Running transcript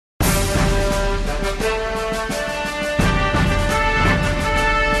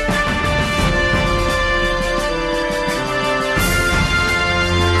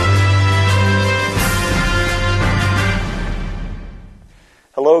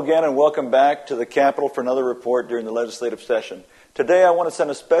Hello again and welcome back to the Capitol for another report during the legislative session. Today I want to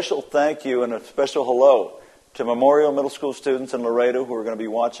send a special thank you and a special hello to Memorial Middle School students in Laredo who are going to be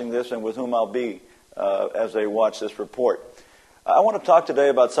watching this and with whom I'll be as they watch this report. I want to talk today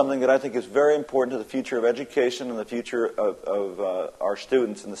about something that I think is very important to the future of education and the future of our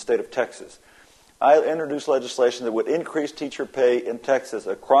students in the state of Texas. I introduced legislation that would increase teacher pay in Texas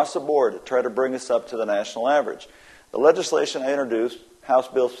across the board to try to bring us up to the national average. The legislation I introduced, House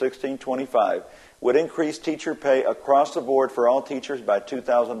Bill 1625, would increase teacher pay across the board for all teachers by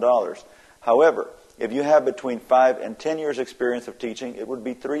 $2,000. However, if you have between 5 and 10 years experience of teaching, it would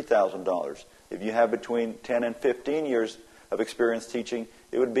be $3,000. If you have between 10 and 15 years of experience teaching,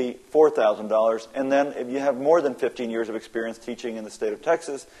 it would be $4,000. And then if you have more than 15 years of experience teaching in the state of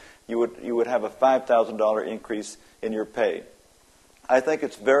Texas, you would have a $5,000 increase in your pay. I think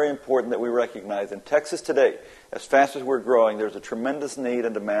it's very important that we recognize in Texas today, as fast as we're growing, there's a tremendous need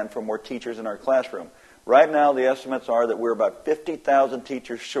and demand for more teachers in our classroom. Right now, the estimates are that we're about 50,000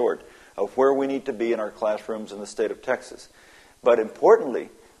 teachers short of where we need to be in our classrooms in the state of Texas. But importantly,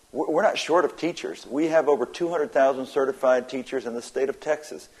 we're not short of teachers. We have over 200,000 certified teachers in the state of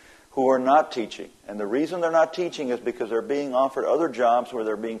Texas who are not teaching. And the reason they're not teaching is because they're being offered other jobs where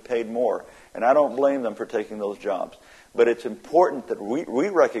they're being paid more. And I don't blame them for taking those jobs. But it's important that we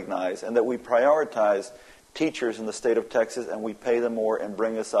recognize and that we prioritize teachers in the state of Texas and we pay them more and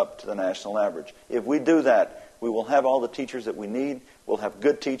bring us up to the national average. If we do that, we will have all the teachers that we need, we'll have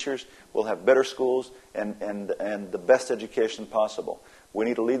good teachers, we'll have better schools, and the best education possible. We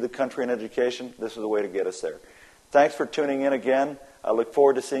need to lead the country in education. This is the way to get us there. Thanks for tuning in again. I look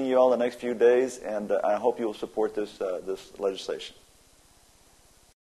forward to seeing you all the next few days, and I hope you will support this legislation.